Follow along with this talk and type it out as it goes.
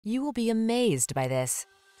You will be amazed by this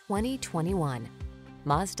 2021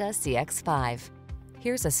 Mazda CX-5.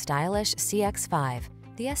 Here's a stylish CX-5,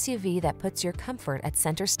 the SUV that puts your comfort at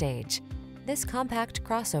center stage. This compact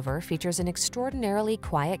crossover features an extraordinarily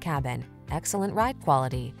quiet cabin, excellent ride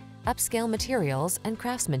quality, upscale materials and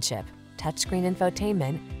craftsmanship, touchscreen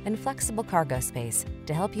infotainment, and flexible cargo space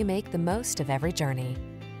to help you make the most of every journey.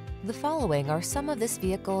 The following are some of this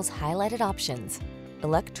vehicle's highlighted options: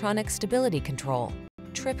 electronic stability control,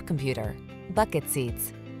 trip computer, bucket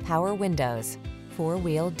seats, power windows,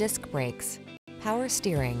 four-wheel disc brakes, power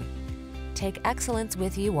steering. Take excellence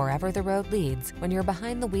with you wherever the road leads when you're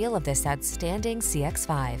behind the wheel of this outstanding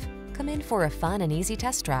CX-5. Come in for a fun and easy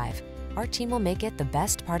test drive. Our team will make it the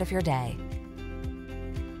best part of your day.